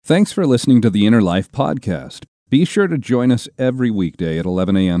Thanks for listening to the Inner Life Podcast. Be sure to join us every weekday at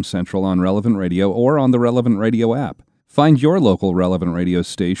 11 a.m. Central on Relevant Radio or on the Relevant Radio app. Find your local Relevant Radio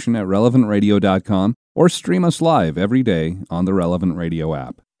station at relevantradio.com or stream us live every day on the Relevant Radio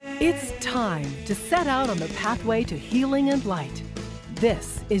app. It's time to set out on the pathway to healing and light.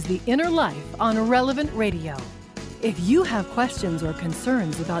 This is The Inner Life on Relevant Radio. If you have questions or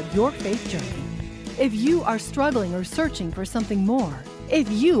concerns about your faith journey, if you are struggling or searching for something more, if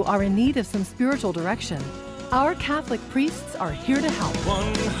you are in need of some spiritual direction, our Catholic priests are here to help.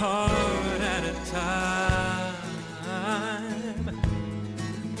 One heart at a time.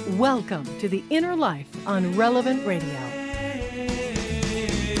 Welcome to The Inner Life on Relevant Radio.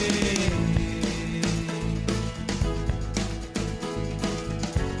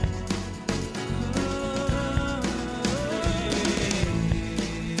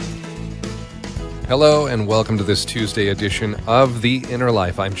 Hello and welcome to this Tuesday edition of The Inner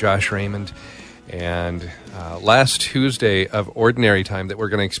Life. I'm Josh Raymond, and last Tuesday of Ordinary Time that we're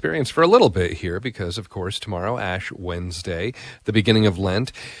going to experience for a little bit here because, of course, tomorrow, Ash Wednesday, the beginning of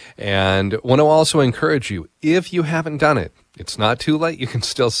Lent, and want to also encourage you, if you haven't done it, it's not too late. You can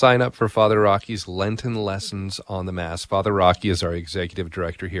still sign up for Father Rocky's Lenten Lessons on the Mass. Father Rocky is our executive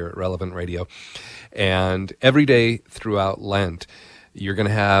director here at Relevant Radio, and every day throughout Lent, you're going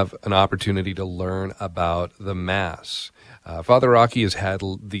to have an opportunity to learn about the Mass. Father Rocky has had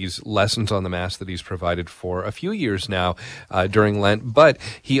these lessons on the Mass that he's provided for a few years now during Lent, but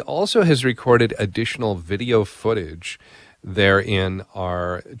he also has recorded additional video footage there in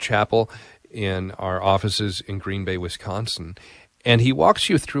our chapel, in our offices in Green Bay, Wisconsin. And he walks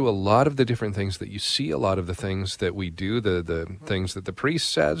you through a lot of the different things that you see, a lot of the things that we do, the things that the priest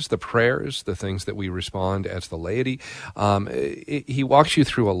says, the prayers, the things that we respond as the laity. He walks you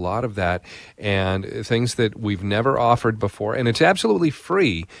through a lot of that and things that we've never offered before. And it's absolutely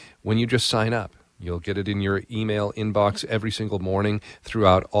free when you just sign up. You'll get it in your email inbox every single morning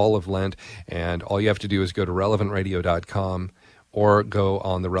throughout all of Lent. And all you have to do is go to relevantradio.com or go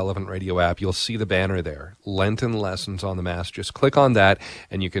on the Relevant Radio app. You'll see the banner there, Lenten Lessons on the Mass. Just click on that,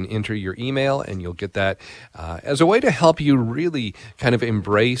 and you can enter your email, and you'll get that as a way to help you really kind of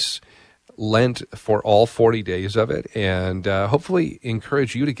embrace Lent for all 40 days of it, and hopefully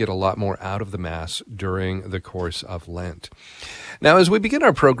encourage you to get a lot more out of the Mass during the course of Lent. Now, as we begin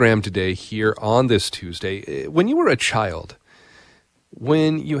our program today here on this Tuesday, when you were a child,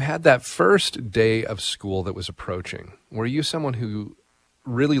 when you had that first day of school that was approaching, were you someone who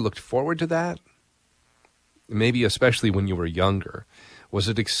really looked forward to that? Maybe especially when you were younger. Was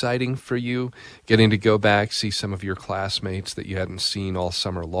it exciting for you getting to go back, see some of your classmates that you hadn't seen all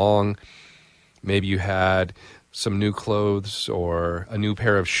summer long? Maybe you had some new clothes or a new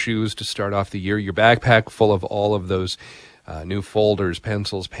pair of shoes to start off the year, your backpack full of all of those new folders,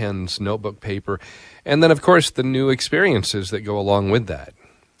 pencils, pens, notebook paper, and then, of course, the new experiences that go along with that.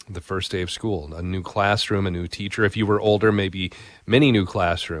 The first day of school, a new classroom, a new teacher. If you were older, maybe many new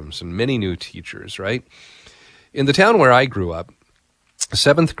classrooms and many new teachers, right? In the town where I grew up,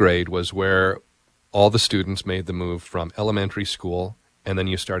 7th grade was where all the students made the move from elementary school, and then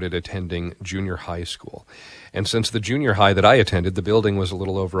you started attending junior high school. And since the junior high that I attended, the building was a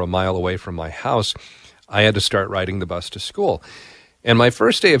little over a mile away from my house, I had to start riding the bus to school. And my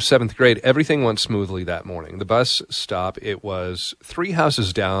first day of 7th grade, everything went smoothly that morning. The bus stop, it was 3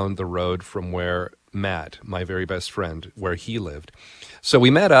 houses down the road from where Matt, my very best friend, where he lived. So we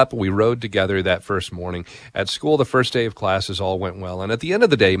met up, we rode together that first morning. At school, the first day of classes all went well. And at the end of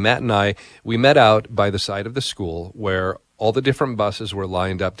the day, Matt and I, we met out by the side of the school where all the different buses were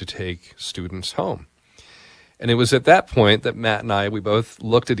lined up to take students home. And it was at that point that Matt and I, we both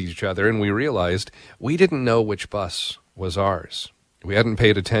looked at each other and we realized we didn't know which bus was ours. We hadn't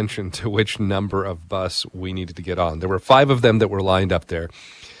paid attention to which number of bus we needed to get on. There were 5 of them that were lined up there.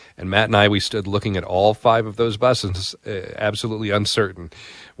 And Matt and I, we stood looking at all 5 of those buses, absolutely uncertain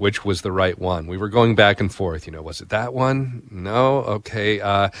which was the right one. We were going back and forth. Was it that one? No? Okay.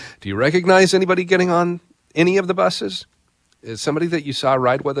 Do you recognize anybody getting on any of the buses? Is somebody that you saw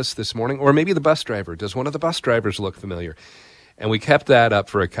ride with us this morning? Or maybe the bus driver. Does one of the bus drivers look familiar? And we kept that up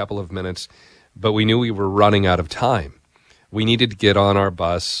for a couple of minutes, but we knew we were running out of time. We needed to get on our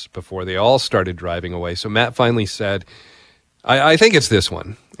bus before they all started driving away. So Matt finally said, I think it's this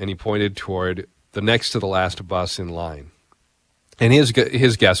one. And he pointed toward the next to the last bus in line. And his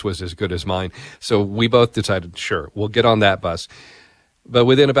guess was as good as mine. So we both decided, sure, we'll get on that bus. But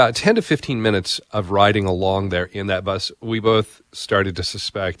within about 10 to 15 minutes of riding along there in that bus, we both started to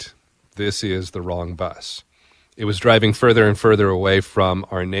suspect this is the wrong bus. It was driving further and further away from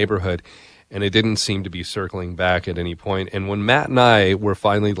our neighborhood. and it didn't seem to be circling back at any point. And when Matt and I were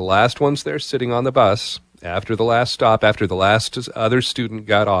finally the last ones there sitting on the bus, after the last stop, after the last other student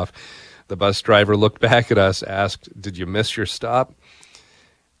got off, the bus driver looked back at us, asked, "Did you miss your stop?"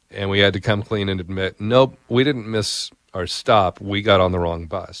 And we had to come clean and admit, nope, we didn't miss our stop. We got on the wrong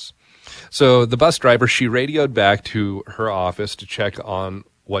bus. So the bus driver, she radioed back to her office to check on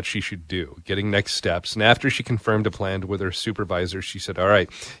what she should do, getting next steps. And after she confirmed a plan with her supervisor, she said, "All right,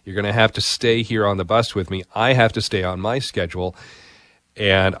 you're going to have to stay here on the bus with me. I have to stay on my schedule,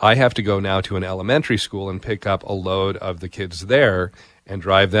 and I have to go now to an elementary school and pick up a load of the kids there and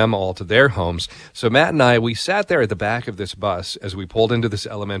drive them all to their homes." So Matt and I, we sat there at the back of this bus as we pulled into this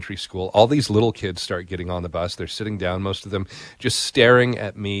elementary school. All these little kids start getting on the bus. They're sitting down, most of them just staring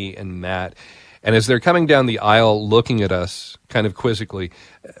at me and Matt. And as they're coming down the aisle looking at us kind of quizzically,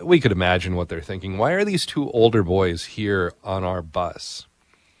 we could imagine what they're thinking. Why are these two older boys here on our bus?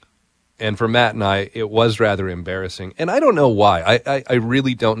 And for Matt and I, it was rather embarrassing. And I don't know why. I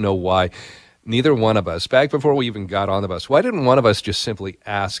really don't know why. Neither one of us, back before we even got on the bus, why didn't one of us just simply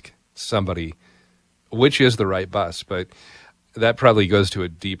ask somebody which is the right bus? But that probably goes to a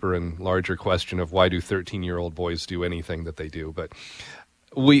deeper and larger question of why do 13-year-old boys do anything that they do. But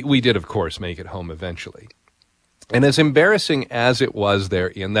we did, of course, make it home eventually. And as embarrassing as it was there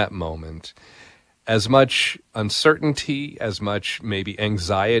in that moment, as much uncertainty, as much maybe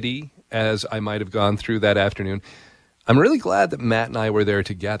anxiety as I might have gone through that afternoon, I'm really glad that Matt and I were there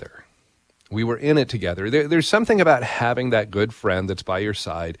together. We were in it together. There's something about having that good friend that's by your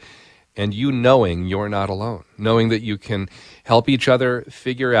side and you knowing you're not alone, knowing that you can help each other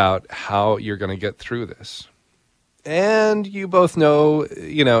figure out how you're going to get through this. And you both know,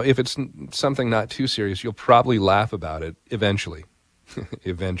 if it's something not too serious, you'll probably laugh about it eventually.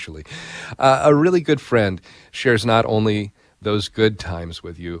 Eventually. A really good friend shares not only those good times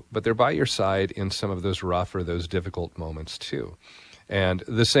with you, but they're by your side in some of those rough or those difficult moments too. And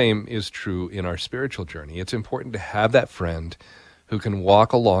the same is true in our spiritual journey. It's important to have that friend who can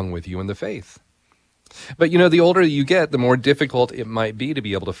walk along with you in the faith. But the older you get, the more difficult it might be to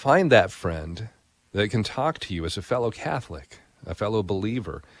be able to find that friend that can talk to you as a fellow Catholic, a fellow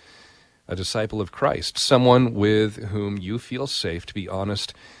believer, a disciple of Christ, someone with whom you feel safe to be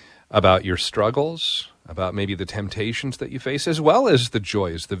honest about your struggles, about maybe the temptations that you face, as well as the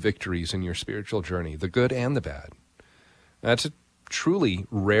joys, the victories in your spiritual journey, the good and the bad. That's a truly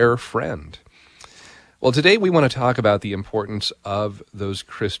rare friend. Well, today we want to talk about the importance of those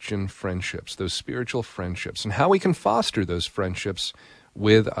Christian friendships, those spiritual friendships, and how we can foster those friendships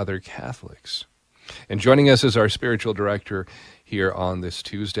with other Catholics. And joining us as our spiritual director here on this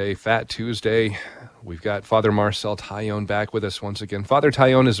Tuesday, Fat Tuesday, we've got Father Marcel Taillon back with us once again. Father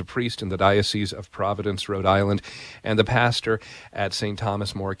Taillon is a priest in the Diocese of Providence, Rhode Island, and the pastor at St.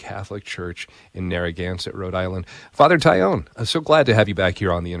 Thomas More Catholic Church in Narragansett, Rhode Island. Father Taillon, I'm so glad to have you back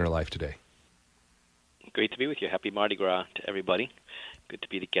here on The Inner Life today. Great to be with you. Happy Mardi Gras to everybody. Good to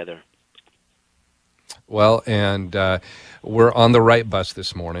be together. Well, and we're on the right bus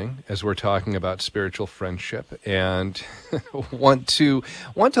this morning as we're talking about spiritual friendship, and want to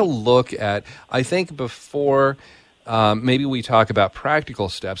look at, I think before maybe we talk about practical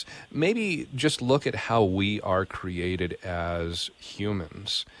steps, maybe just look at how we are created as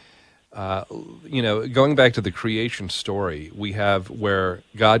humans. Going back to the creation story, we have where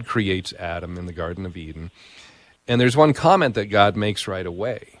God creates Adam in the Garden of Eden, and there's one comment that God makes right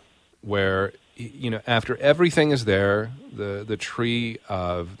away where after everything is there, the tree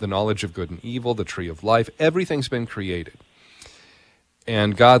of the knowledge of good and evil, the tree of life, everything's been created.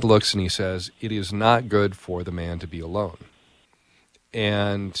 And God looks and he says, it is not good for the man to be alone.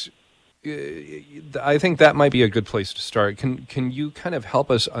 And I think that might be a good place to start. Can you kind of help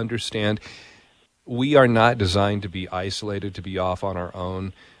us understand we are not designed to be isolated, to be off on our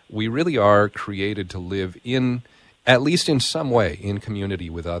own. We really are created to live in, at least in some way, in community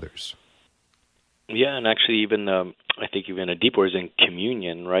with others. Yeah, and actually even, I think even a deeper is in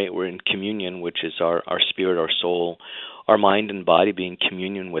communion, right? We're in communion, which is our spirit, our soul, our mind and body being in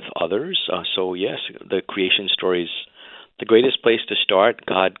communion with others. So yes, the creation story is the greatest place to start.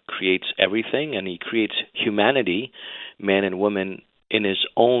 God creates everything, and he creates humanity, man and woman, in his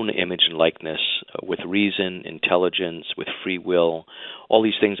own image and likeness, with reason, intelligence, with free will, all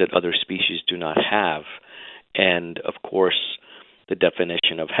these things that other species do not have. And of course, the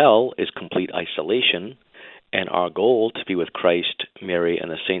definition of hell is complete isolation, and our goal to be with Christ, Mary, and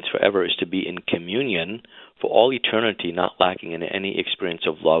the saints forever is to be in communion for all eternity, not lacking in any experience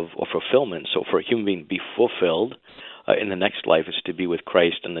of love or fulfillment. So for a human being to be fulfilled in the next life is to be with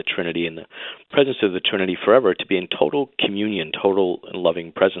Christ and the Trinity, in the presence of the Trinity forever, to be in total communion, total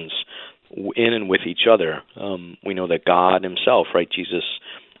loving presence. in and with each other. We know that God himself, right, Jesus,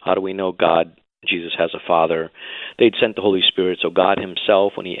 how do we know Jesus has a Father? They'd sent the Holy Spirit, so God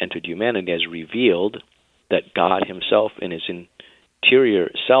himself, when he entered humanity, has revealed that God himself in his interior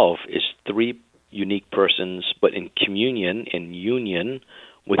self is three unique persons, but in communion, in union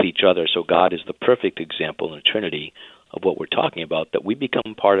with each other. So God is the perfect example in the Trinity of what we're talking about, that we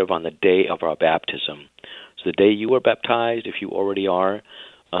become part of on the day of our baptism. So the day you were baptized, if you already are,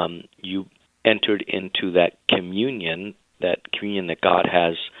 you entered into that communion that God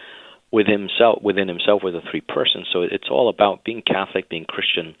has within himself with the three persons. So it's all about being Catholic, being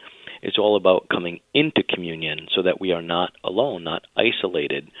Christian. It's all about coming into communion so that we are not alone, not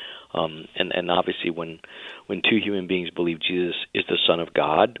isolated. And obviously when two human beings believe Jesus is the Son of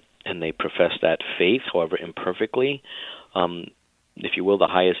God and they profess that faith, however imperfectly, if you will, the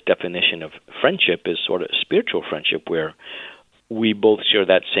highest definition of friendship is sort of spiritual friendship, where we both share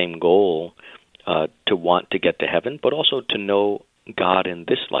that same goal to want to get to heaven, but also to know God in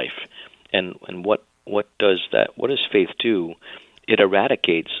this life. And what does faith do? It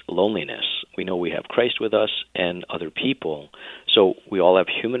eradicates loneliness. We know we have Christ with us and other people. So we all have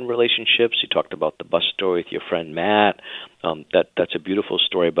human relationships. You talked about the bus story with your friend Matt. That's a beautiful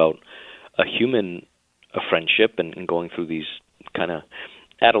story about a friendship and going through these kind of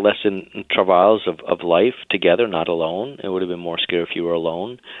adolescent travails of life together, not alone. It would have been more scary if you were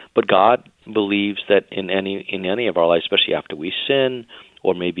alone. But God believes that in any of our lives, especially after we sin,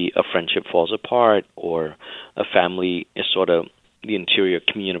 or maybe a friendship falls apart, or a family is sort of, the interior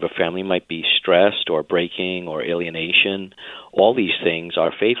communion of a family might be stressed or breaking or alienation. All these things,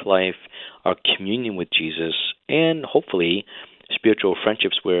 our faith life, our communion with Jesus, and hopefully spiritual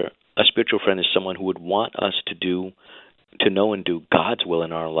friendships where a spiritual friend is someone who would want us to know and do God's will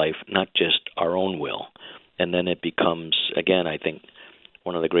in our life, not just our own will. And then it becomes, again, I think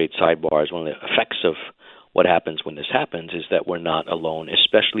one of the great sidebars, one of the effects of what happens when this happens is that we're not alone,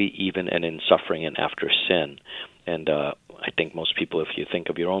 especially even and in suffering and after sin. And I think most people, if you think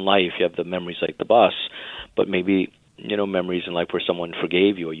of your own life, you have the memories like the bus, but maybe, memories in life where someone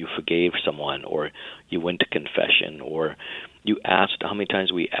forgave you, or you forgave someone, or you went to confession, or you asked, how many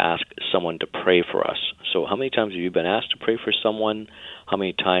times we ask someone to pray for us? So how many times have you been asked to pray for someone? How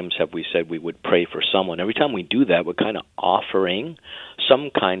many times have we said we would pray for someone? Every time we do that, we're kind of offering some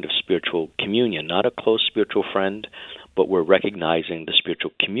kind of spiritual communion, not a close spiritual friend, but we're recognizing the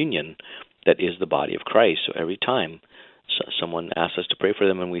spiritual communion that is the body of Christ. So every time someone asks us to pray for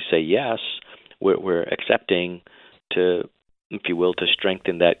them and we say yes, we're accepting to, if you will, to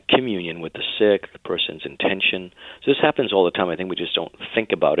strengthen that communion with the sick, the person's intention. So this happens all the time. I think we just don't think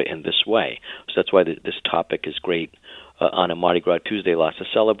about it in this way. So that's why this topic is great. On a Mardi Gras Tuesday, lots to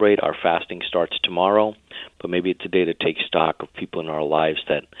celebrate. Our fasting starts tomorrow, but maybe it's a day to take stock of people in our lives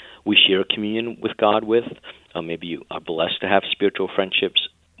that we share communion with God with. Maybe you are blessed to have spiritual friendships,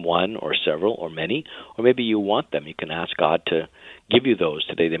 one or several or many, or maybe you want them. You can ask God to give you those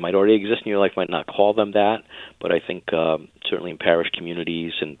today. They might already exist in your life, might not call them that, but I think certainly in parish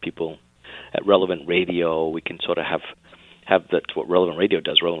communities and people at Relevant Radio, we can sort of have that's what Relevant Radio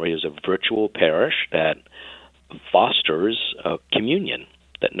does. Relevant Radio is a virtual parish that fosters communion,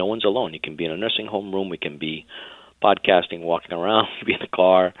 that no one's alone. You can be in a nursing home room, we can be podcasting, walking around, we can be in the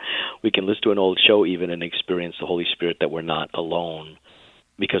car, we can listen to an old show even and experience the Holy Spirit, that we're not alone,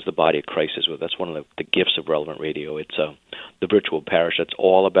 because the body of Christ is with us. That's one of the gifts of Relevant Radio. It's the virtual parish that's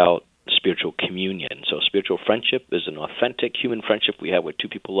all about spiritual communion. So spiritual friendship is an authentic human friendship we have with two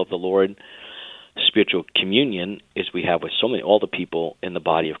people who love the Lord. Spiritual communion is we have with all the people in the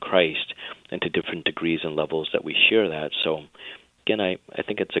body of Christ, and to different degrees and levels that we share that. So again, I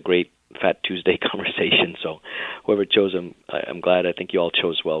think it's a great Fat Tuesday conversation. So whoever chose them, I'm glad. I think you all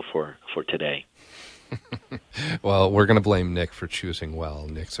chose well for today. Well, we're going to blame Nick for choosing well.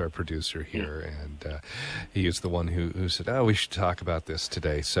 Nick's our producer here, and he is the one who said, we should talk about this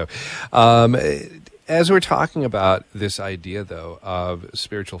today. So as we're talking about this idea, though, of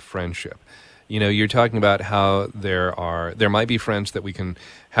spiritual friendship, you're talking about how there might be friends that we can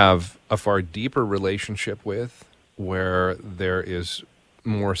have a far deeper relationship with, where there is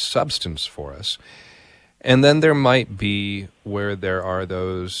more substance for us. And then there might be where there are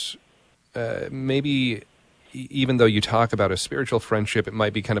those maybe, even though you talk about a spiritual friendship, it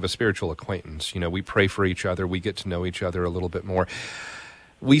might be kind of a spiritual acquaintance. We pray for each other, we get to know each other a little bit more.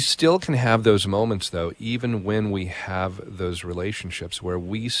 We still can have those moments, though, even when we have those relationships where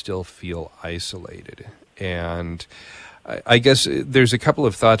we still feel isolated. And I guess there's a couple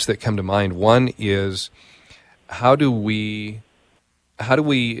of thoughts that come to mind. One is, how do we how do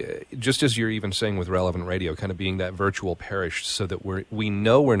we, just as you're even saying with Relevant Radio, kind of being that virtual parish so that we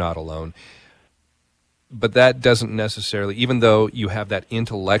know we're not alone, but that doesn't necessarily, even though you have that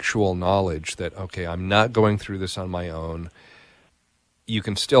intellectual knowledge that, okay, I'm not going through this on my own, you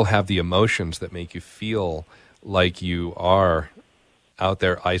can still have the emotions that make you feel like you are out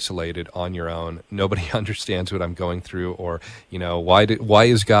there isolated on your own. Nobody understands what I'm going through, or, why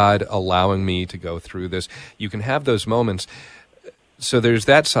is God allowing me to go through this? You can have those moments. So there's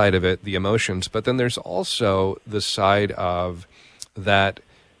that side of it, the emotions, but then there's also the side of that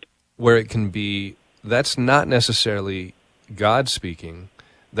where it can be, that's not necessarily God speaking.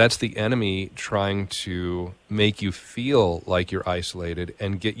 That's the enemy trying to make you feel like you're isolated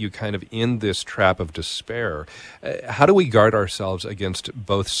and get you kind of in this trap of despair. How do we guard ourselves against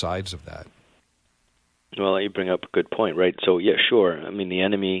both sides of that? Well, you bring up a good point, right? So, yeah, sure. I mean, the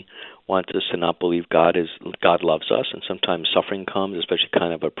enemy wants us to not believe God loves us, and sometimes suffering comes, especially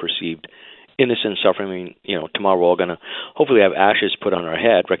kind of a perceived innocent suffering. I mean, tomorrow we're all going to hopefully have ashes put on our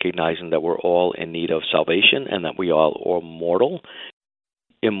head, recognizing that we're all in need of salvation and that we all are mortal,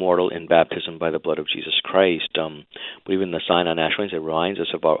 immortal in baptism by the blood of Jesus Christ. But even the sign on Ash Wednesday reminds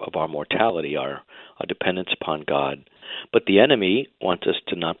us of our mortality, our dependence upon God. But the enemy wants us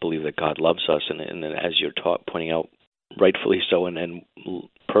to not believe that God loves us, and as you're pointing out, rightfully so, and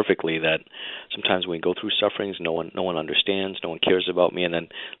perfectly, that sometimes when we go through sufferings, no one understands, no one cares about me, and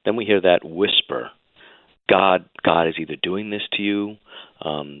then we hear that whisper, God is either doing this to you,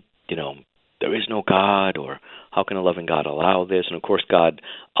 there is no God, or how can a loving God allow this? And of course, God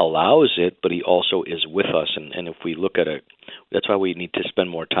allows it, but He also is with us. And if we look at it, that's why we need to spend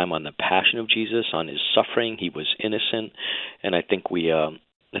more time on the passion of Jesus, on His suffering. He was innocent, and I think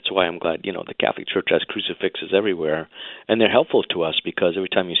that's why I'm glad, the Catholic Church has crucifixes everywhere, and they're helpful to us because every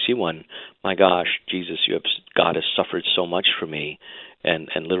time you see one, my gosh, Jesus, God has suffered so much for me, and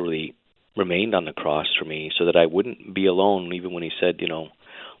literally remained on the cross for me, so that I wouldn't be alone. Even when He said,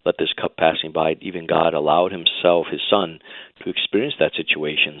 let this cup pass me by, even God allowed Himself, His Son, to experience that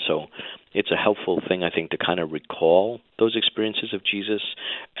situation. So it's a helpful thing, I think, to kind of recall those experiences of Jesus,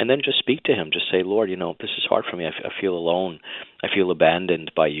 and then just speak to Him. Just say, Lord, this is hard for me. I feel alone. I feel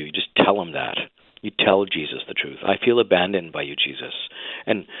abandoned by you. You just tell Him that. You tell Jesus the truth. I feel abandoned by you, Jesus.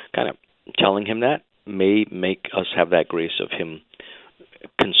 And kind of telling Him that may make us have that grace of Him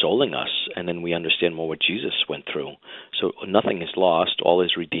consoling us, and then we understand more what Jesus went through. So nothing is lost, all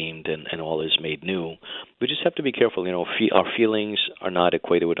is redeemed, and all is made new. We just have to be careful. Our feelings are not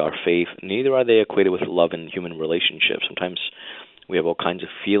equated with our faith, neither are they equated with love in human relationships. Sometimes we have all kinds of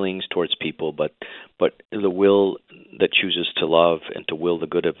feelings towards people, but the will that chooses to love and to will the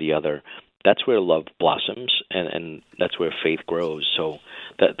good of the other, that's where love blossoms, and that's where faith grows. So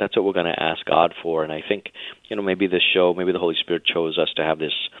that's what we're going to ask God for. And I think, maybe this show, maybe the Holy Spirit chose us to have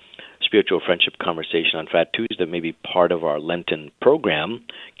this spiritual friendship conversation on Fat Tuesday. Maybe part of our Lenten program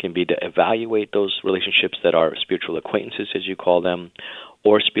can be to evaluate those relationships that are spiritual acquaintances, as you call them,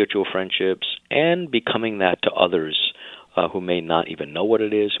 or spiritual friendships, and becoming that to others who may not even know what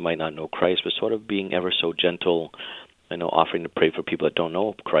it is, who might not know Christ, but sort of being ever so gentle. Offering to pray for people that don't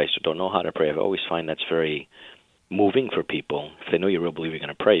know Christ or don't know how to pray. I always find that's very moving for people. If they know you're a real believer, you're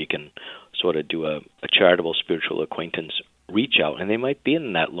going to pray, you can sort of do a charitable spiritual acquaintance reach out, and they might be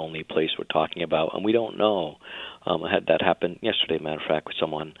in that lonely place we're talking about, and we don't know. I had that happen yesterday, matter of fact, with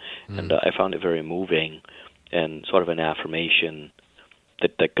someone, and I found it very moving and sort of an affirmation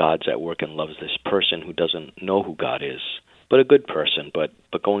that God's at work and loves this person who doesn't know who God is, but a good person, but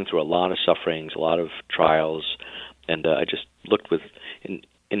going through a lot of sufferings, a lot of trials. And I just looked with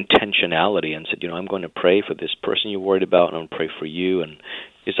intentionality and said, I'm going to pray for this person you're worried about, and I'm going to pray for you. And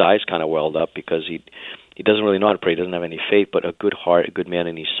his eyes kind of welled up because he doesn't really know how to pray. He doesn't have any faith, but a good heart, a good man,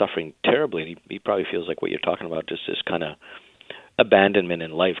 and he's suffering terribly. And he probably feels like what you're talking about, just this kind of abandonment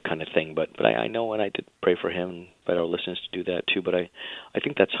in life kind of thing. But I know, and I did pray for him, and invite our listeners to do that too. But I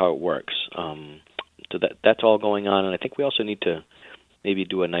think that's how it works. So that's all going on, and I think we also need to maybe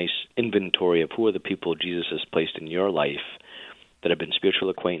do a nice inventory of who are the people Jesus has placed in your life that have been spiritual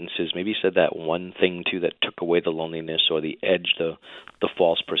acquaintances. Maybe said that one thing, too, that took away the loneliness or the edge, the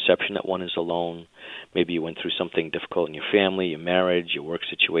false perception that one is alone. Maybe you went through something difficult in your family, your marriage, your work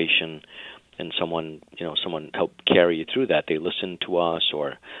situation, and someone helped carry you through that. They listened to us,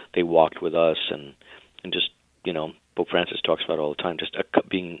 or they walked with us, and just, Pope Francis talks about all the time, just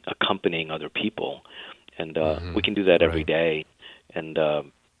accompanying other people. And we can do that every day. And,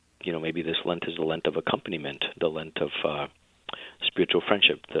 maybe this Lent is the Lent of accompaniment, the Lent of spiritual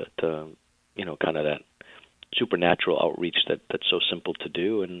friendship, kind of that supernatural outreach that's so simple to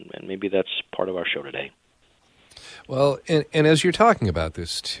do. And maybe that's part of our show today. Well, and as you're talking about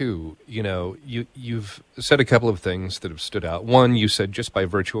this too, you've said a couple of things that have stood out. One, you said just by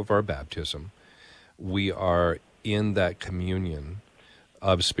virtue of our baptism, we are in that communion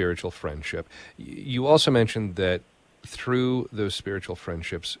of spiritual friendship. You also mentioned that through those spiritual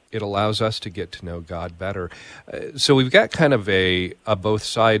friendships, it allows us to get to know God better. So we've got kind of a both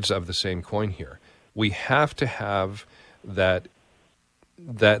sides of the same coin here. We have to have that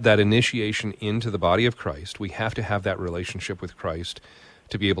initiation into the body of Christ. We have to have that relationship with Christ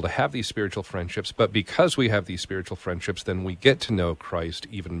to be able to have these spiritual friendships. But because we have these spiritual friendships, then we get to know Christ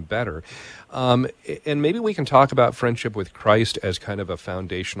even better. And maybe we can talk about friendship with Christ as kind of a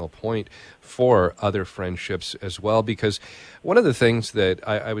foundational point for other friendships as well, because one of the things that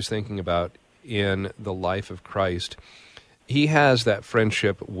I was thinking about in the life of Christ, he has that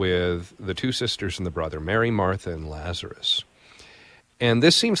friendship with the two sisters and the brother, Mary, Martha, and Lazarus. And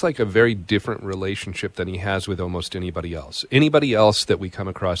this seems like a very different relationship than he has with almost anybody else. Anybody else that we come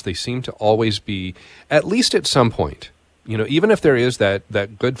across, they seem to always be, at least at some point, even if there is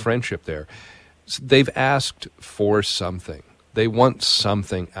that good friendship there, they've asked for something. They want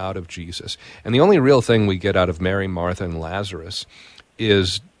something out of Jesus. And the only real thing we get out of Mary, Martha, and Lazarus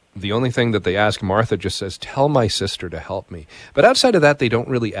is the only thing that they ask. Martha just says, "Tell my sister to help me." But outside of that, they don't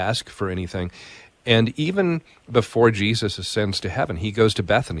really ask for anything. And even before Jesus ascends to heaven, he goes to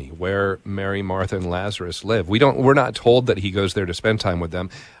Bethany, where Mary, Martha, and Lazarus live. We're not told that he goes there to spend time with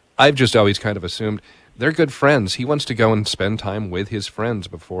them. I've just always kind of assumed they're good friends. He wants to go and spend time with his friends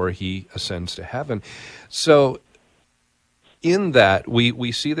before he ascends to heaven. So in that,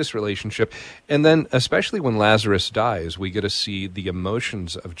 we see this relationship. And then, especially when Lazarus dies, we get to see the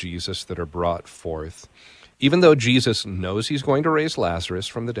emotions of Jesus that are brought forth. Even though Jesus knows he's going to raise Lazarus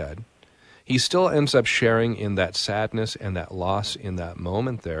from the dead, he still ends up sharing in that sadness and that loss in that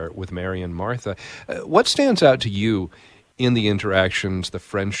moment there with Mary and Martha. What stands out to you in the interactions, the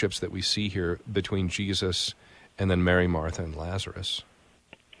friendships that we see here between Jesus and then Mary, Martha, and Lazarus?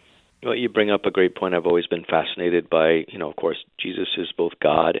 Well, you bring up a great point. I've always been fascinated by, of course, Jesus is both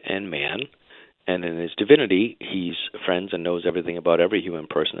God and man. And in his divinity, he's friends and knows everything about every human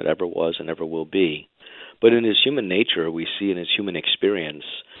person that ever was and ever will be. But in his human nature, we see in his human experience,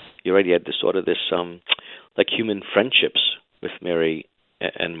 you already had this like human friendships with Mary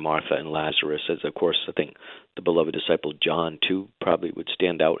and Martha and Lazarus. As of course, I think the beloved disciple John too probably would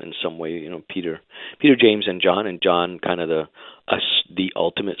stand out in some way. Peter, James, and John kind of the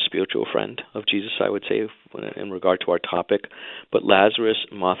ultimate spiritual friend of Jesus, I would say, in regard to our topic. But Lazarus,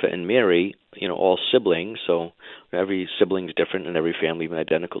 Martha, and Mary, all siblings. So every sibling's different in every family, even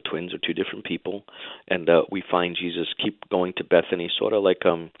identical twins or two different people. And we find Jesus keep going to Bethany, sort of like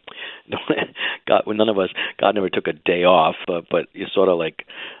God. Well, none of us, God never took a day off, but it's sort of like,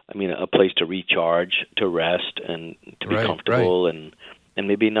 a place to recharge, to rest, and to be comfortable, and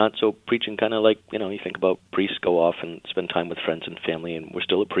maybe not so preaching, kind of like, you think about priests go off and spend time with friends and family, and we're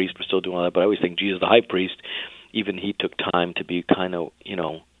still a priest, we're still doing all that, but I always think Jesus, the high priest, even he took time to be kind of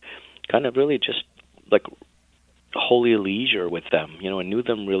really just like holy leisure with them, and knew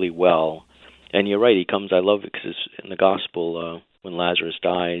them really well. And you're right, he comes, I love it, because in the gospel, when Lazarus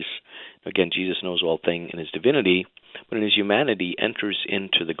dies, again, Jesus knows all things in his divinity, but in his humanity enters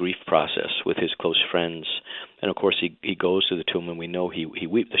into the grief process with his close friends. And of course, he goes to the tomb, and we know he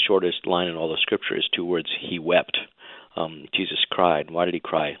wept. The shortest line in all the scripture is two words, he wept. Jesus cried. Why did he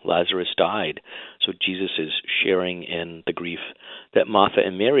cry? Lazarus died. So Jesus is sharing in the grief that Martha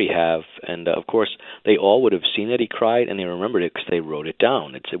and Mary have. And of course, they all would have seen that he cried, and they remembered it because they wrote it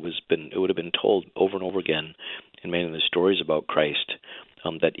down. It would have been told over and over again in many of the stories about Christ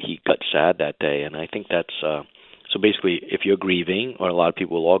that he got sad that day. And I think that's so basically, if you're grieving, or a lot of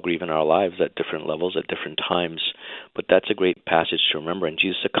people will all grieve in our lives at different levels, at different times, but that's a great passage to remember, and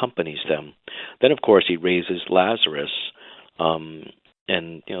Jesus accompanies them. Then, of course, he raises Lazarus, and,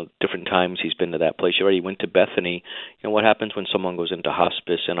 different times he's been to that place. You already went to Bethany. What happens when someone goes into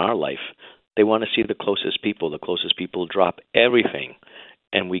hospice in our life? They want to see the closest people. The closest people drop everything,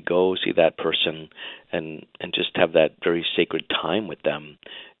 and we go see that person and just have that very sacred time with them.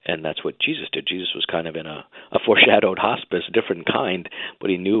 And that's what Jesus did. Jesus was kind of in a foreshadowed hospice, different kind,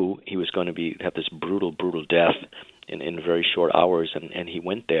 but he knew he was going to have this brutal, brutal death in very short hours, and he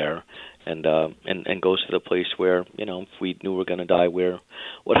went there and goes to the place where, if we knew we were going to die,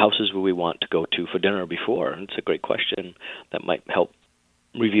 what houses would we want to go to for dinner before? And it's a great question that might help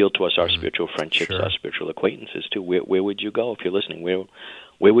reveal to us our spiritual friendships, Sure. our spiritual acquaintances too. Where would you go if you're listening?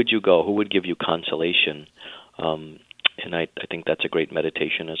 Where would you go? Who would give you consolation? And I think that's a great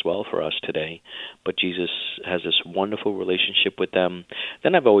meditation as well for us today. But Jesus has this wonderful relationship with them.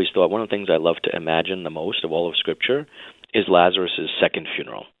 Then I've always thought one of the things I love to imagine the most of all of Scripture is Lazarus' second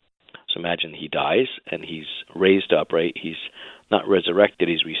funeral. So imagine he dies and he's raised up, right? He's not resurrected,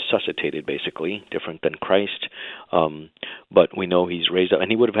 he's resuscitated, basically, different than Christ. But we know he's raised up,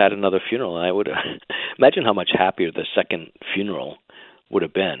 and he would have had another funeral. And I would imagine how much happier the second funeral would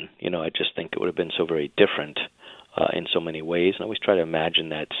have been. I just think it would have been so very different in so many ways. And I always try to imagine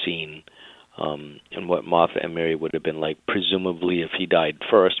that scene and what Martha and Mary would have been like. Presumably, if he died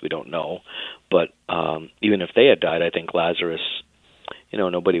first, we don't know. But even if they had died, I think Lazarus,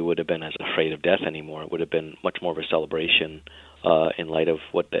 nobody would have been as afraid of death anymore. It would have been much more of a celebration in light of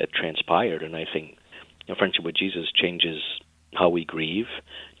what had transpired. And I think friendship with Jesus changes how we grieve,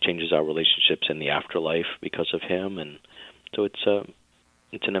 changes our relationships in the afterlife because of him. And so it's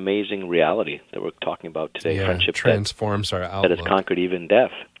an amazing reality that we're talking about today. Yeah, friendship transforms our outlook. That has conquered even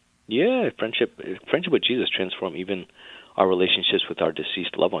death. Yeah, friendship with Jesus transforms even our relationships with our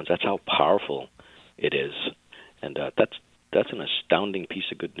deceased loved ones. That's how powerful it is. And that's an astounding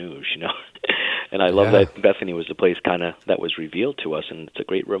piece of good news, And I love that Bethany was the place kind of that was revealed to us, and it's a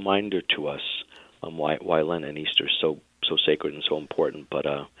great reminder to us why Lent and Easter is so sacred and so important. But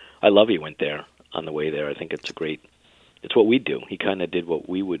I love he went there on the way there. I think it's what we do. He kind of did what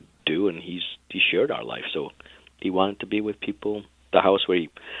we would do, and he shared our life. So he wanted to be with people. The house where he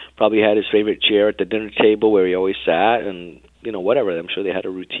probably had his favorite chair at the dinner table where he always sat, and whatever. I'm sure they had a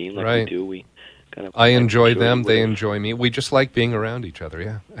routine like we do. We I enjoy them, they enjoy me. We just like being around each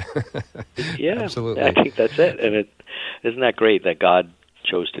other, yeah, absolutely. I think that's it. And isn't that great that God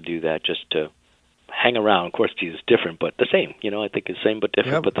chose to do that, just to hang around? Of course, Jesus is different, but the same. I think it's same but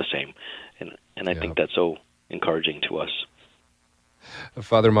different, but the same. And I think that's so encouraging to us.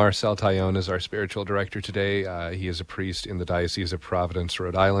 Father Marcel Taillon is our spiritual director today. He is a priest in the Diocese of Providence,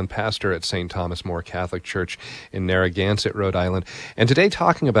 Rhode Island, pastor at St. Thomas More Catholic Church in Narragansett, Rhode Island. And today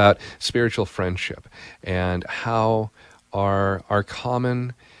talking about spiritual friendship and how our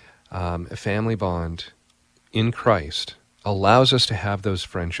common family bond in Christ allows us to have those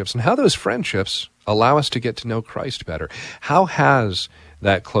friendships, and how those friendships allow us to get to know Christ better. How has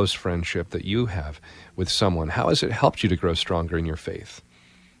that close friendship that you have with someone, how has it helped you to grow stronger in your faith?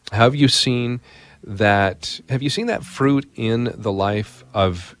 Have you seen that fruit in the life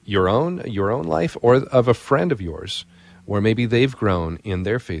of your own life, or of a friend of yours, where maybe they've grown in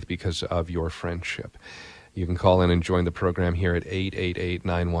their faith because of your friendship? You can call in and join the program here at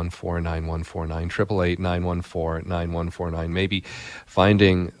 888-914-9149, 888-914-9149. Maybe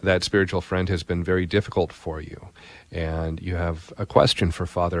finding that spiritual friend has been very difficult for you, and you have a question for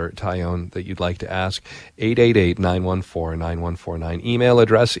Father Taillon that you'd like to ask. 888-914-9149. Email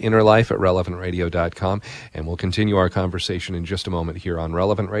address innerlife@relevantradio.com, and we'll continue our conversation in just a moment here on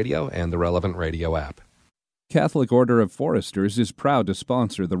Relevant Radio and the Relevant Radio app. Catholic Order of Foresters is proud to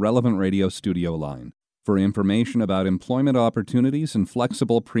sponsor the Relevant Radio studio line. For information about employment opportunities and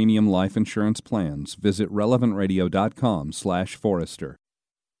flexible premium life insurance plans, visit relevantradio.com/forester.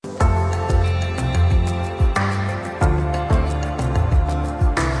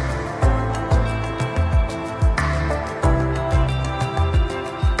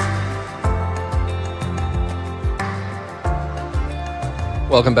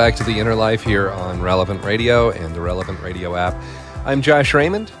 Welcome back to The Inner Life here on Relevant Radio and the Relevant Radio app. I'm Josh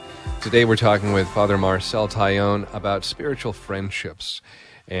Raymond. Today we're talking with Father Marcel Taillon about spiritual friendships.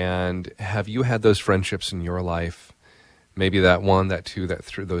 And have you had those friendships in your life? Maybe that one, that two,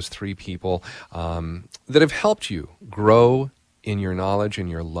 those three people that have helped you grow in your knowledge and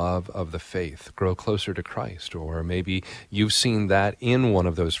your love of the faith, grow closer to Christ. Or maybe you've seen that in one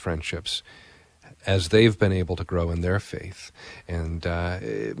of those friendships as they've been able to grow in their faith. And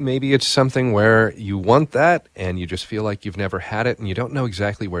maybe it's something where you want that and you just feel like you've never had it and you don't know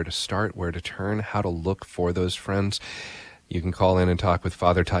exactly where to start, where to turn, how to look for those friends. You can call in and talk with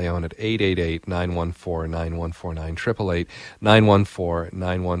Father Taillon at 888-914-9149,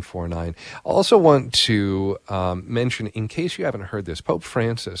 888-914-9149. Also want to mention, in case you haven't heard this, Pope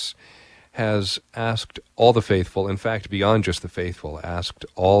Francis has asked all the faithful, in fact, beyond just the faithful, asked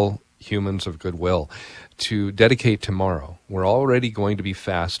all humans of goodwill to dedicate tomorrow. We're already going to be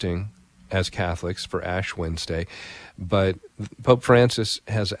fasting as Catholics for Ash Wednesday, but Pope Francis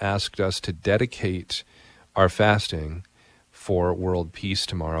has asked us to dedicate our fasting for world peace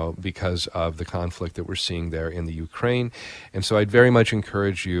tomorrow because of the conflict that we're seeing there in the Ukraine. And so I'd very much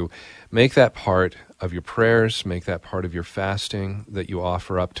encourage you, make that part of your prayers, make that part of your fasting that you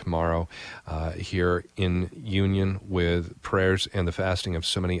offer up tomorrow here in union with prayers and the fasting of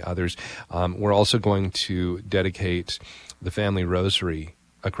so many others. We're also going to dedicate the Family Rosary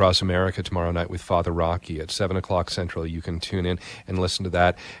across America tomorrow night with Father Rocky at 7 o'clock Central. You can tune in and listen to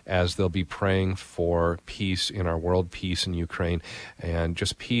that as they'll be praying for peace in our world, peace in Ukraine, and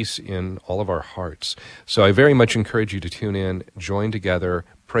just peace in all of our hearts. So I very much encourage you to tune in, join together,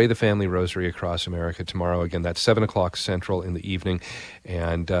 pray the Family Rosary across America tomorrow. Again, that's 7 o'clock Central in the evening,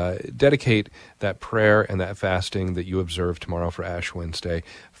 and dedicate that prayer and that fasting that you observe tomorrow for Ash Wednesday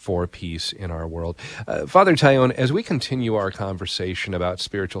for peace in our world. Father Taillon, as we continue our conversation about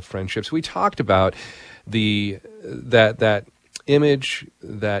spiritual friendships, we talked about that image,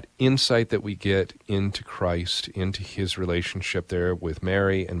 that insight that we get into Christ, into his relationship there with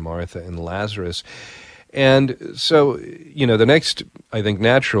Mary and Martha and Lazarus. And so, the next, I think,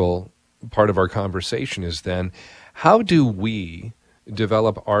 natural part of our conversation is then, how do we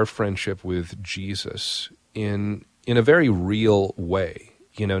develop our friendship with Jesus in a very real way?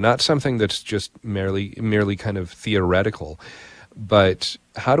 Not something that's just merely kind of theoretical, but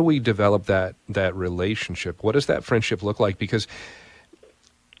how do we develop that relationship? What does that friendship look like? Because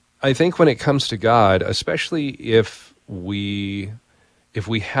I think when it comes to God, especially if we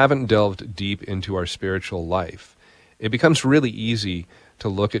haven't delved deep into our spiritual life, it becomes really easy to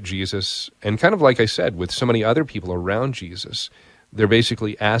look at Jesus, and kind of like I said, with so many other people around Jesus, they're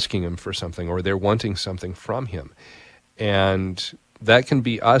basically asking him for something, or they're wanting something from him. And that can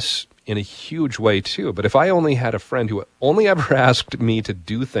be us in a huge way too. But if I only had a friend who only ever asked me to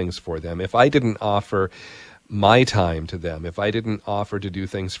do things for them, if I didn't offer my time to them, if I didn't offer to do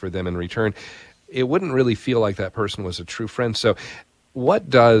things for them in return, it wouldn't really feel like that person was a true friend. So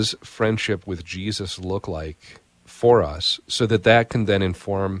what does friendship with Jesus look like for us so that can then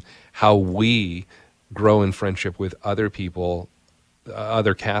inform how we grow in friendship with other people,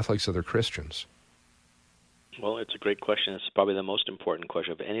 other Catholics, other Christians? Well, it's a great question. It's probably the most important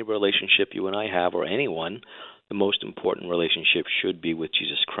question of any relationship you and I have, or anyone. The most important relationship should be with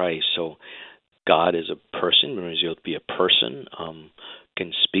Jesus Christ. So God is a person, we revealed to be a person,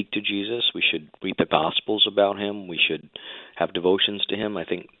 can speak to Jesus. We should read the Gospels about him. We should have devotions to him. I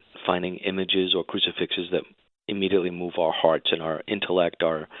think finding images or crucifixes that immediately move our hearts and our intellect,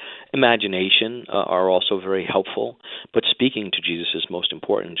 our imagination are also very helpful. But speaking to Jesus is most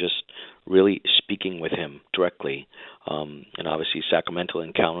important, just really speaking with him directly. And obviously sacramental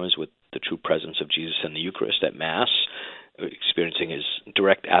encounters with the true presence of Jesus in the Eucharist at Mass, experiencing his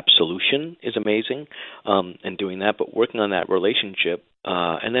direct absolution is amazing, and doing that, but working on that relationship.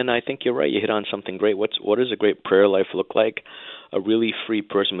 And then I think you're right, you hit on something great. What does a great prayer life look like? A really free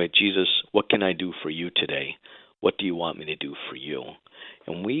person with Jesus, what can I do for you today? What do you want me to do for you?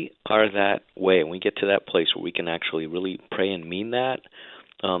 And we are that way, and we get to that place where we can actually really pray and mean that,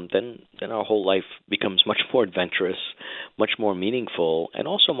 then our whole life becomes much more adventurous, much more meaningful, and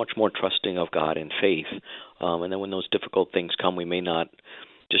also much more trusting of God and faith. And then when those difficult things come, we may not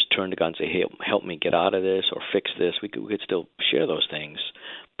just turn to God and say, hey, help me get out of this or fix this. We could still share those things.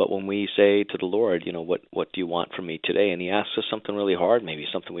 But when we say to the Lord, what do you want from me today? And he asks us something really hard, maybe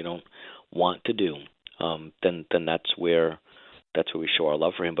something we don't want to do, then that's where we show our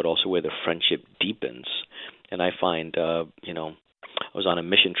love for him, but also where the friendship deepens. And I find, I was on a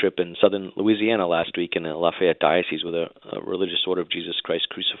mission trip in southern Louisiana last week in the Lafayette Diocese with a religious order of Jesus Christ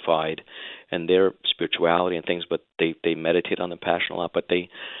Crucified, and their spirituality and things, but they meditate on the Passion a lot, but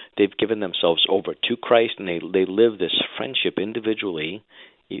they've given themselves over to Christ, and they live this friendship individually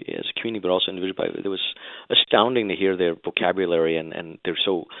as a community, but also individually. It was astounding to hear their vocabulary, and they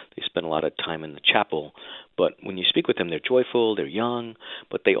spend a lot of time in the chapel. But when you speak with them, they're joyful, they're young,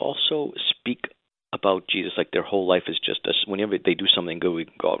 but they also speak about Jesus like their whole life is just us. Whenever they do something good, we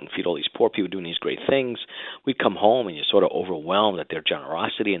go out and feed all these poor people doing these great things. We come home and you're sort of overwhelmed at their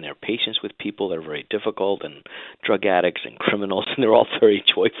generosity and their patience with people that are very difficult, and drug addicts and criminals, and they're all very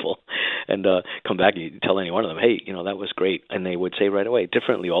joyful. And come back and you tell any one of them, hey, that was great. And they would say right away,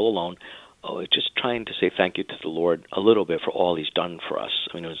 differently, all alone, just trying to say thank you to the Lord a little bit for all he's done for us.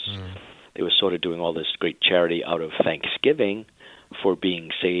 I mean, they were sort of doing all this great charity out of thanksgiving for being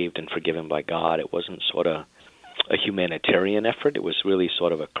saved and forgiven by God. It wasn't sort of a humanitarian effort. It was really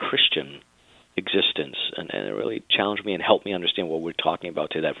sort of a Christian existence, and it really challenged me and helped me understand what we're talking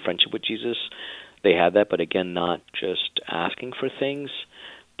about today, that friendship with Jesus. They had that, but again, not just asking for things,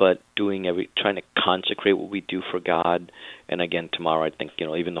 but trying to consecrate what we do for God. And again, tomorrow, I think,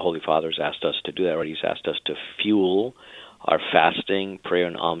 even the Holy Father has asked us to do that, right? He's asked us to fuel our fasting, prayer,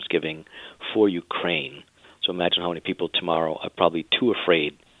 and almsgiving for Ukraine. So imagine how many people tomorrow are probably too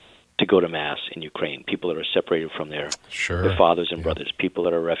afraid to go to Mass in Ukraine, people that are separated from their fathers and brothers, people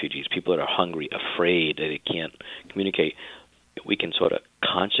that are refugees, people that are hungry, afraid that they can't communicate. We can sort of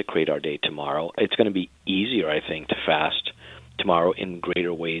consecrate our day tomorrow. It's going to be easier, I think, to fast tomorrow in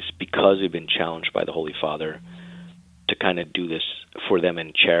greater ways because we've been challenged by the Holy Father to kind of do this for them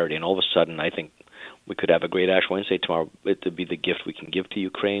in charity. And all of a sudden, I think we could have a great Ash Wednesday tomorrow. It would be the gift we can give to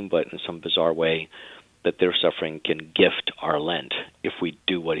Ukraine, but in some bizarre way, that their suffering can gift our Lent if we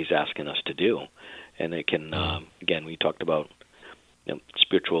do what he's asking us to do. And it can, again, we talked about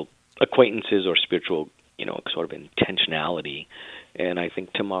spiritual acquaintances or spiritual, sort of intentionality. And I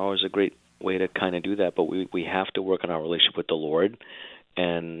think tomorrow is a great way to kind of do that. But we have to work on our relationship with the Lord.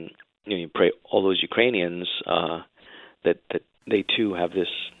 And you pray all those Ukrainians that they too have this,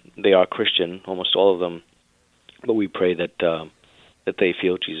 they are Christian, almost all of them, but we pray that they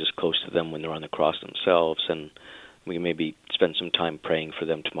feel Jesus close to them when they're on the cross themselves, and we maybe spend some time praying for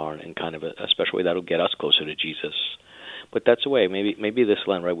them tomorrow in kind of a special way that'll get us closer to Jesus. But that's a way. Maybe this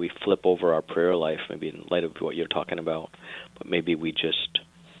Lent, right? We flip over our prayer life, maybe in light of what you're talking about. But maybe this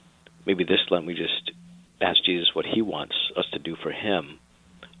Lent we just ask Jesus what He wants us to do for Him,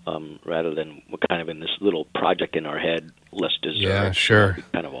 rather than we're kind of in this little project in our head. Less dessert. Yeah, sure. We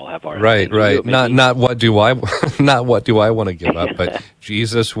kind of all have our right. Not what do I want to give up, but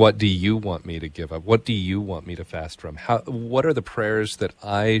Jesus, what do you want me to give up? What do you want me to fast from? What are the prayers that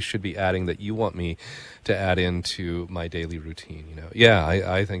I should be adding that you want me to add into my daily routine? Yeah,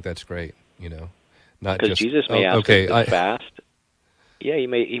 I think that's great. Not because just Jesus may ask us to fast. Yeah,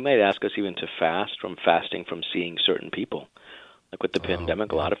 he might ask us even to fast from fasting from seeing certain people. Like with the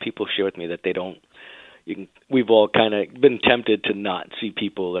pandemic, a lot of people share with me that they don't. We've all kind of been tempted to not see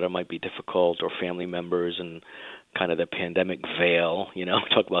people that might be difficult or family members, and kind of the pandemic veil.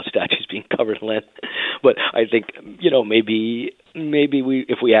 Talk about statues being covered in Lent. But I think maybe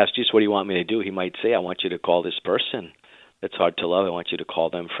if we ask Jesus, what do you want me to do? He might say, I want you to call this person that's hard to love. I want you to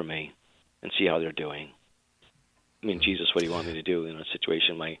call them for me and see how they're doing. I mean, Jesus, what do you want me to do in a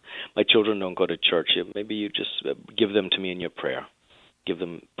situation? My children don't go to church. Maybe you just give them to me in your prayer.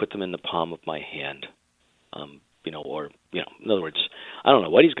 Put them in the palm of my hand. In other words, I don't know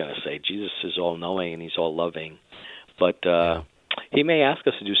what He's going to say. Jesus is all-knowing and He's all-loving. But He may ask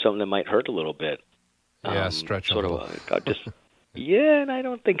us to do something that might hurt a little bit. Stretch a little. And I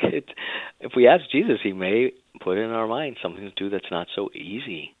don't think if we ask Jesus, He may put in our mind something to do that's not so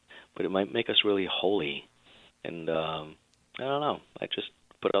easy, but it might make us really holy. And I don't know. I just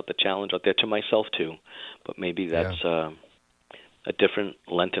put out the challenge out there to myself too. But maybe that's a different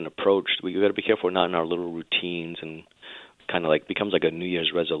Lenten approach. We got to be careful we're not in our little routines and kind of like becomes like a New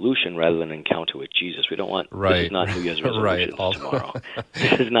Year's resolution rather than an encounter with Jesus. We don't want this is not New Year's resolution tomorrow.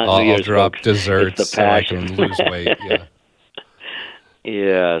 This is not New Year's. I'll drop desserts it's the passion. so I can lose weight. Yeah.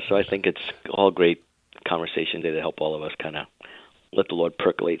 Yeah. So I think it's all great conversation today to help all of us kind of let the Lord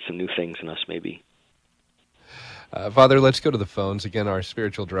percolate some new things in us, maybe. Father, let's go to the phones. Again, our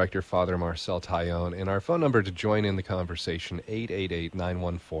spiritual director, Father Marcel Taillon, and our phone number to join in the conversation,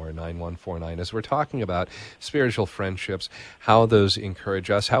 888-914-9149. As we're talking about spiritual friendships, how those encourage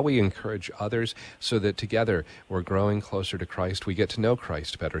us, how we encourage others, so that together we're growing closer to Christ. We get to know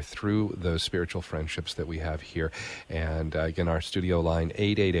Christ better through those spiritual friendships that we have here. And again, our studio line,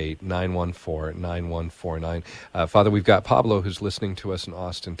 888-914-9149. Father, we've got Pablo who's listening to us in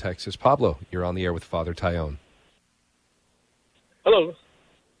Austin, Texas. Pablo, you're on the air with Father Taillon. Hello.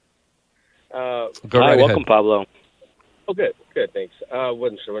 Go Hi, right welcome, ahead. Pablo. Oh, good, thanks.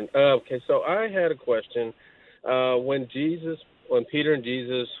 Wasn't sure. Okay, so I had a question. When Peter and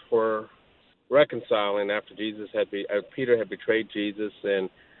Jesus were reconciling after Peter had betrayed Jesus, and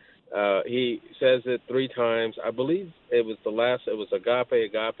he says it 3 times. I believe it was it was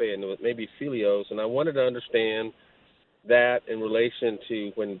agape, and it was maybe philios, and I wanted to understand that in relation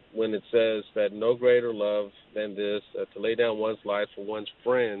to when it says that no greater love than this, to lay down one's life for one's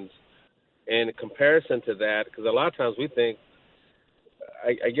friends, and in comparison to that, because a lot of times we think,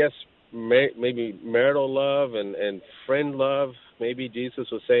 I guess maybe marital love and friend love, maybe Jesus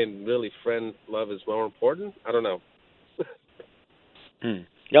was saying really friend love is more important. I don't know.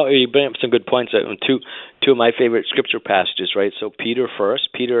 No, you bring up some good points. Two of my favorite scripture passages, right? So Peter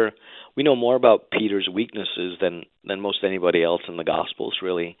first. Peter, we know more about Peter's weaknesses than most anybody else in the Gospels,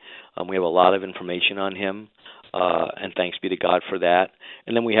 really. We have a lot of information on him, and thanks be to God for that.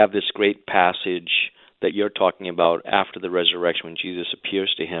 And then we have this great passage that you're talking about after the resurrection when Jesus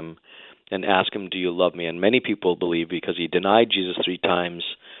appears to him and asks him, do you love me? And many people believe because he denied Jesus 3 times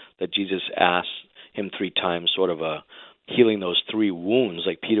that Jesus asked him 3 times sort of a healing those three wounds.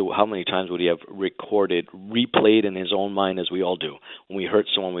 Like Peter, how many times would he have replayed in his own mind, as we all do? When we hurt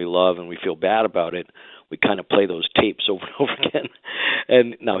someone we love and we feel bad about it, we kind of play those tapes over and over again.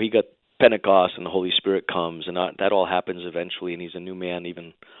 And now he got Pentecost and the Holy Spirit comes, and that all happens eventually, and he's a new man,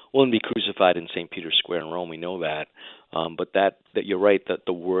 even willing to be crucified in St. Peter's Square in Rome. We know that. But that you're right, that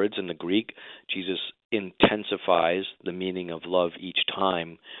the words in the Greek, Jesus intensifies the meaning of love each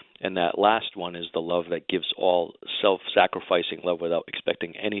time. And that last one is the love that gives all self-sacrificing love without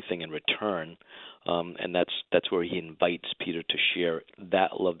expecting anything in return. And that's where he invites Peter to share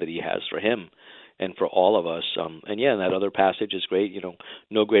that love that he has for him and for all of us. And that other passage is great.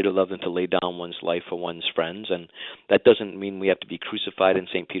 No greater love than to lay down one's life for one's friends. And that doesn't mean we have to be crucified in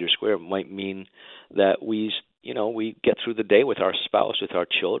St. Peter's Square. It might mean that we get through the day with our spouse, with our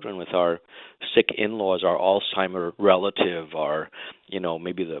children, with our sick in-laws, our Alzheimer relative, our,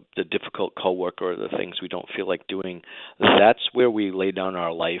 maybe the difficult coworker, or the things we don't feel like doing. That's where we lay down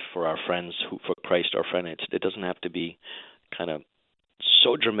our life for our friends, for Christ, our friend. It doesn't have to be kind of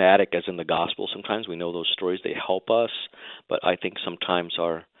so dramatic as in the gospel. Sometimes we know those stories, they help us, but I think sometimes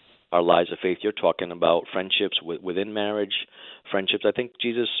our lives of faith, you're talking about friendships within marriage, friendships. I think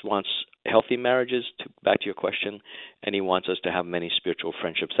Jesus wants healthy marriages, back to your question, and he wants us to have many spiritual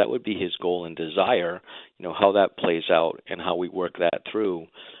friendships. That would be his goal and desire. How that plays out and how we work that through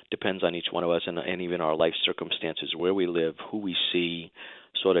depends on each one of us and even our life circumstances, where we live, who we see,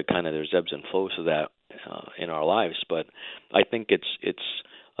 sort of kind of there's ebbs and flows of that in our lives. But I think it's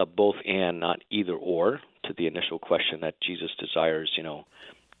a both and, not either or, to the initial question that Jesus desires,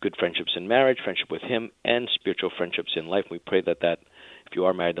 good friendships in marriage, friendship with him, and spiritual friendships in life. We pray that if you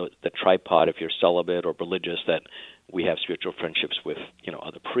are married, the tripod, if you're celibate or religious, that we have spiritual friendships with,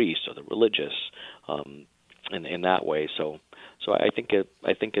 other priests or the religious, in that way. So I think it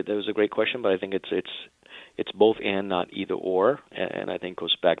was a great question, but I think it's both and, not either or, and I think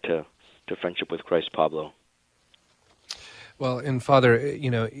goes back to friendship with Christ, Pablo. Well, and Father,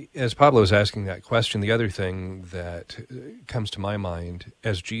 as Pablo is asking that question, the other thing that comes to my mind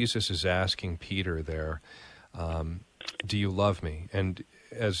as Jesus is asking Peter there, do you love me? And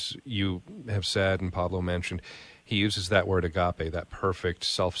as you have said and Pablo mentioned, he uses that word agape, that perfect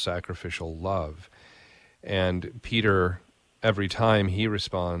self-sacrificial love. And Peter, every time he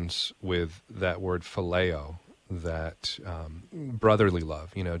responds with that word phileo, that brotherly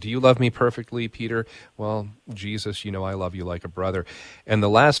love. Do you love me perfectly, Peter? Well, Jesus, I love you like a brother. And the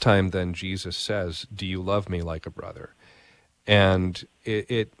last time then Jesus says, do you love me like a brother? And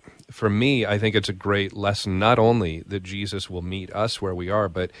it for me, I think it's a great lesson, not only that Jesus will meet us where we are,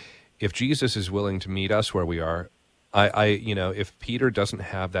 but if Jesus is willing to meet us where we are, if Peter doesn't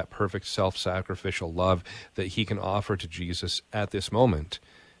have that perfect self-sacrificial love that he can offer to Jesus at this moment,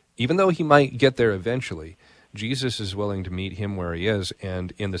 even though he might get there eventually, Jesus is willing to meet him where he is.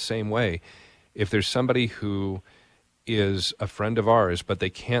 And in the same way, if there's somebody who is a friend of ours, but they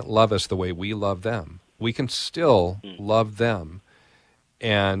can't love us the way we love them, we can still love them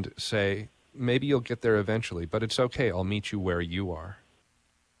and say, maybe you'll get there eventually, but it's okay. I'll meet you where you are.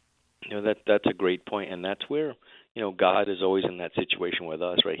 That's a great point, and that's where, God is always in that situation with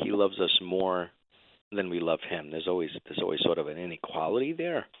us, right? He loves us more than we love him. There's always sort of an inequality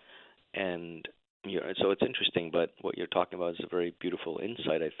there, and so it's interesting, but what you're talking about is a very beautiful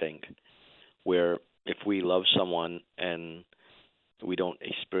insight, I think, where if we love someone and we don't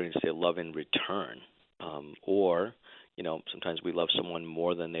experience their love in return, or, sometimes we love someone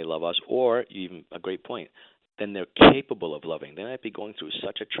more than they love us, or even a great point, then they're capable of loving. They might be going through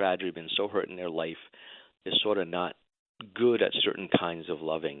such a tragedy, been so hurt in their life, they're sort of not good at certain kinds of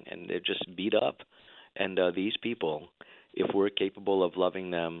loving, and they're just beat up. And these people, if we're capable of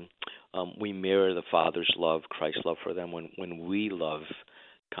loving them, we mirror the Father's love, Christ's love for them when we love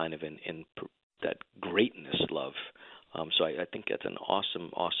kind of in that greatness love. So I think that's an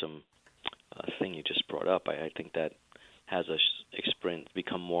awesome thing you just brought up. I think that has us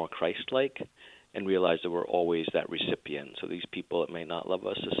become more Christ-like and realize that we're always that recipient. So these people that may not love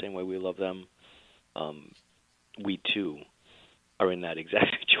us the same way we love them, we too are in that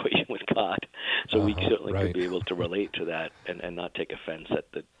exact situation with God. So we certainly could be able to relate to that and not take offense at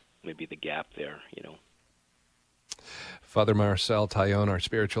maybe the gap there, Father Marcel Taillon, our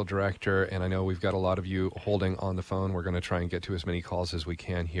spiritual director, and I know we've got a lot of you holding on the phone. We're going to try and get to as many calls as we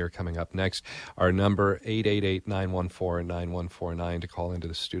can here coming up next. Our number, 888-914-9149 to call into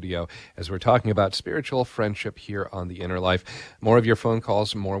the studio as we're talking about spiritual friendship here on The Inner Life. More of your phone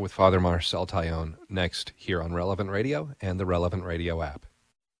calls, more with Father Marcel Taillon next here on Relevant Radio and the Relevant Radio app.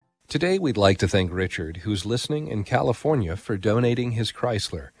 Today, we'd like to thank Richard, who's listening in California, for donating his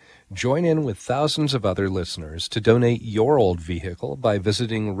Chrysler. Join in with thousands of other listeners to donate your old vehicle by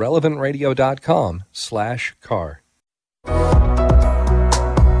visiting relevantradio.com/car.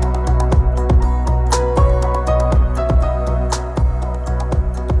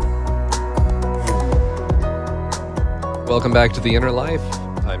 Welcome back to The Inner Life.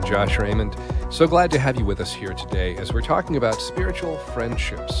 I'm Josh Raymond. So glad to have you with us here today as we're talking about spiritual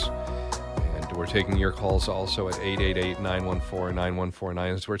friendships. And we're taking your calls also at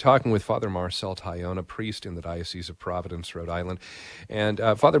 888-914-9149 as we're talking with Father Marcel Taillon, a priest in the Diocese of Providence, Rhode Island. And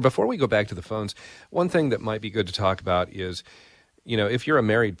Father, before we go back to the phones, one thing that might be good to talk about is, if you're a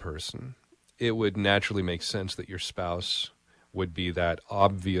married person, it would naturally make sense that your spouse would be that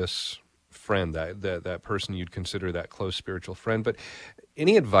obvious friend, that person you'd consider that close spiritual friend. But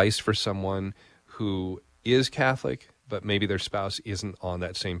any advice for someone who is Catholic, but maybe their spouse isn't on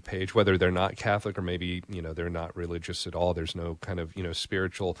that same page, whether they're not Catholic or maybe, they're not religious at all, there's no kind of,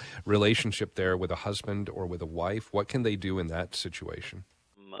 spiritual relationship there with a husband or with a wife? What can they do in that situation?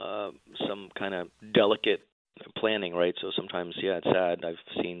 Some kind of delicate planning, right? So sometimes, it's sad. I've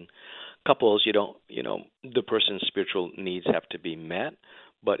seen couples, the person's spiritual needs have to be met,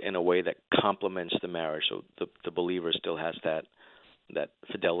 but in a way that complements the marriage. So the believer still has that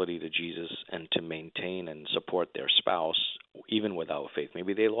fidelity to Jesus and to maintain and support their spouse even without faith.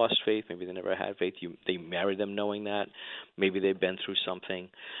 Maybe they lost faith. Maybe they never had faith. They married them knowing that. Maybe they've been through something.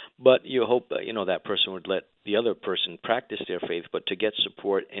 But you hope that person would let the other person practice their faith, but to get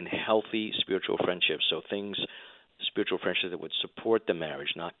support in healthy spiritual friendships. So spiritual friendships that would support the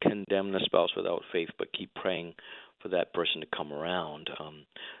marriage, not condemn the spouse without faith, but keep praying for that person to come around.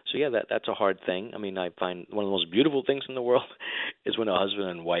 That's a hard thing. I mean, I find one of the most beautiful things in the world is when a husband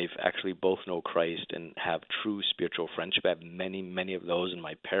and wife actually both know Christ and have true spiritual friendship. I have many, many of those in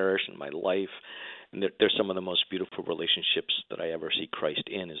my parish, in my life, and they're some of the most beautiful relationships that I ever see Christ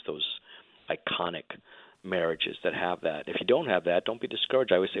in, is those iconic marriages that have that. If you don't have that, don't be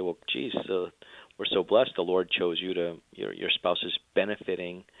discouraged. I always say, well, geez, we're so blessed. The Lord chose you your spouse is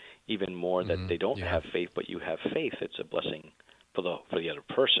benefiting even more that they don't have faith, but you have faith. It's a blessing for the other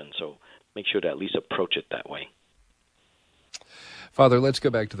person. So make sure to at least approach it that way. Father, let's go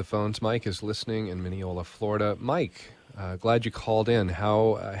back to the phones. Mike is listening in Mineola, Florida. Mike, glad you called in.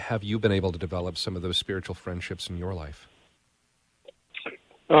 How have you been able to develop some of those spiritual friendships in your life?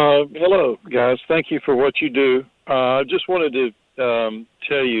 Hello, guys. Thank you for what you do. I just wanted to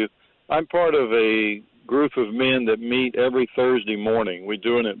tell you, I'm part of a group of men that meet every Thursday morning. We're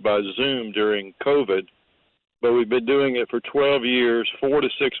doing it by Zoom during COVID, but we've been doing it for 12 years, 4 to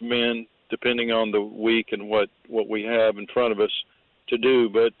 6 men, depending on the week and what we have in front of us to do.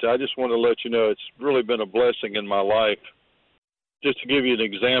 But I just want to let you know it's really been a blessing in my life. Just to give you an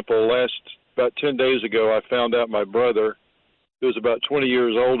example, about 10 days ago, I found out my brother, who's about 20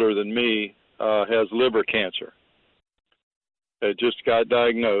 years older than me, has liver cancer. It just got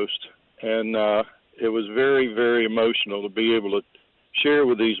diagnosed, and it was very, very emotional to be able to share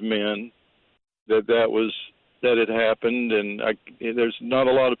with these men that it happened, and there's not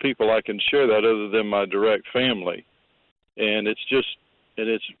a lot of people I can share that other than my direct family, and it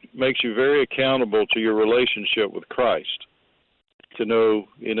makes you very accountable to your relationship with Christ. To know,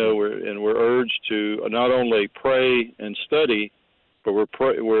 we're urged to not only pray and study, but we're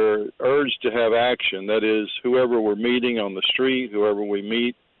urged to have action. That is, whoever we're meeting on the street, whoever we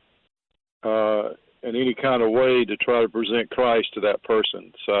meet, in any kind of way to try to present Christ to that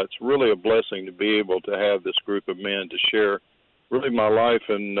person. So it's really a blessing to be able to have this group of men to share really my life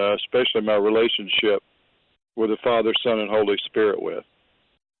and especially my relationship with the Father, Son, and Holy Spirit with.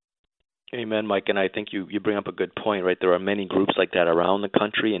 Amen, Mike, and I think you bring up a good point, right? There are many groups like that around the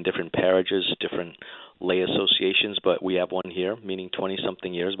country in different parishes, different lay associations, but we have one here, meeting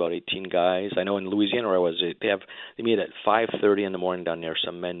 20-something years, about 18 guys. I know in Louisiana where I was, they meet at 5:30 in the morning down there.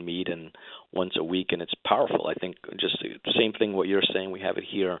 Some men meet and once a week, and it's powerful. I think just the same thing what you're saying, we have it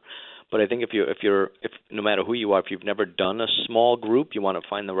here. But I think if no matter who you are, if you've never done a small group, you want to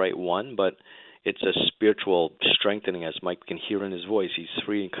find the right one, but it's a spiritual strengthening, as Mike can hear in his voice. He's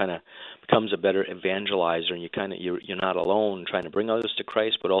free and kind of becomes a better evangelizer, and you're not alone trying to bring others to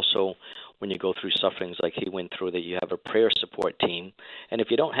Christ, but also when you go through sufferings like he went through, that you have a prayer support team. And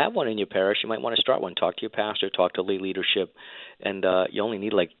if you don't have one in your parish, you might want to start one. Talk to your pastor, talk to lay leadership, and you only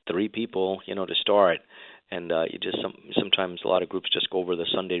need like 3 people, to start. And you just sometimes a lot of groups just go over the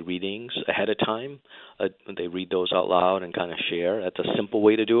Sunday readings ahead of time. They read those out loud and kind of share. That's a simple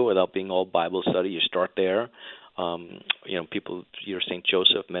way to do it without being all Bible study. You start there. People, St.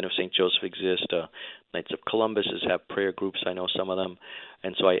 Joseph, Men of St. Joseph exist. Knights of Columbus have prayer groups. I know some of them.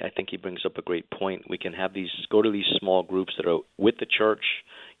 And so I think he brings up a great point. We can have go to these small groups that are with the church,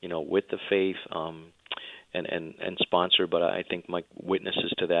 with the faith, and sponsor. But I think Mike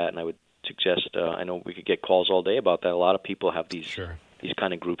witnesses to that, and I would suggest, I know we could get calls all day about that. A lot of people have these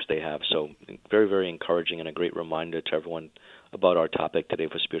kind of groups they have. So very, very encouraging and a great reminder to everyone about our topic today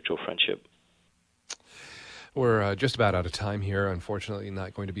for spiritual friendship. We're just about out of time here. Unfortunately,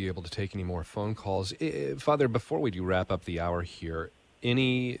 not going to be able to take any more phone calls. Father, before we do wrap up the hour here,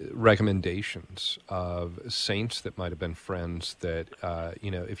 any recommendations of saints that might have been friends that,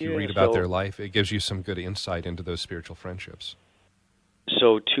 if you read about their life, it gives you some good insight into those spiritual friendships?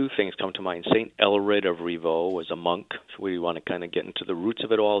 So two things come to mind. Saint Elred of Rievaulx was a monk. So we want to kind of get into the roots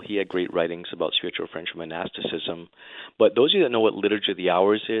of it all. He had great writings about spiritual friendship and monasticism. But those of you that know what Liturgy of the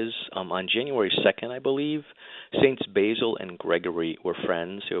Hours is, on January 2nd, I believe, Saints Basil and Gregory were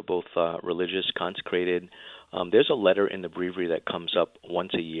friends. They were both religious, consecrated. There's a letter in the breviary that comes up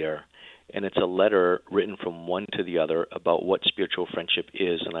once a year, and it's a letter written from one to the other about what spiritual friendship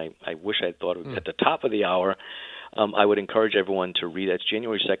is. And I wish I thought of it at the top of the hour. I would encourage everyone to read it. It's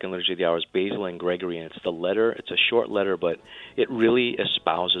January 2nd, Liturgy of the Hours, Basil and Gregory, and it's the letter. It's a short letter, but it really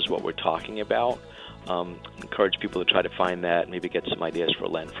espouses what we're talking about. Encourage people to try to find that, maybe get some ideas for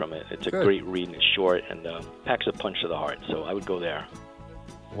Lent from it. It's a great read, and it's short, and packs a punch to the heart, so I would go there.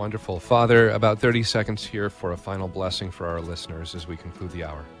 Wonderful. Father, about 30 seconds here for a final blessing for our listeners as we conclude the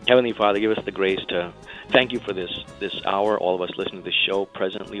hour. Heavenly Father, give us the grace to thank you for this hour, all of us listening to the show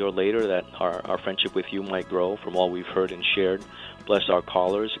presently or later, that our friendship with you might grow from all we've heard and shared. Bless our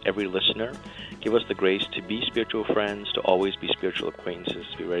callers, every listener. Give us the grace to be spiritual friends, to always be spiritual acquaintances,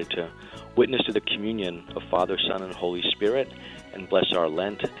 to be ready to witness to the communion of Father, Son, and Holy Spirit, and bless our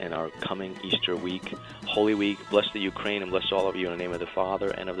Lent and our coming Easter week, Holy Week. Bless the Ukraine and bless all of you in the name of the Father,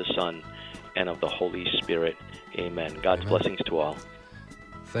 and of the Son, and of the Holy Spirit. Amen. God's blessings to all.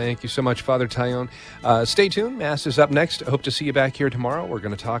 Thank you so much, Father Taillon. Stay tuned. Mass is up next. Hope to see you back here tomorrow. We're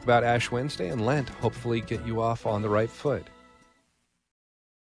going to talk about Ash Wednesday and Lent, hopefully get you off on the right foot.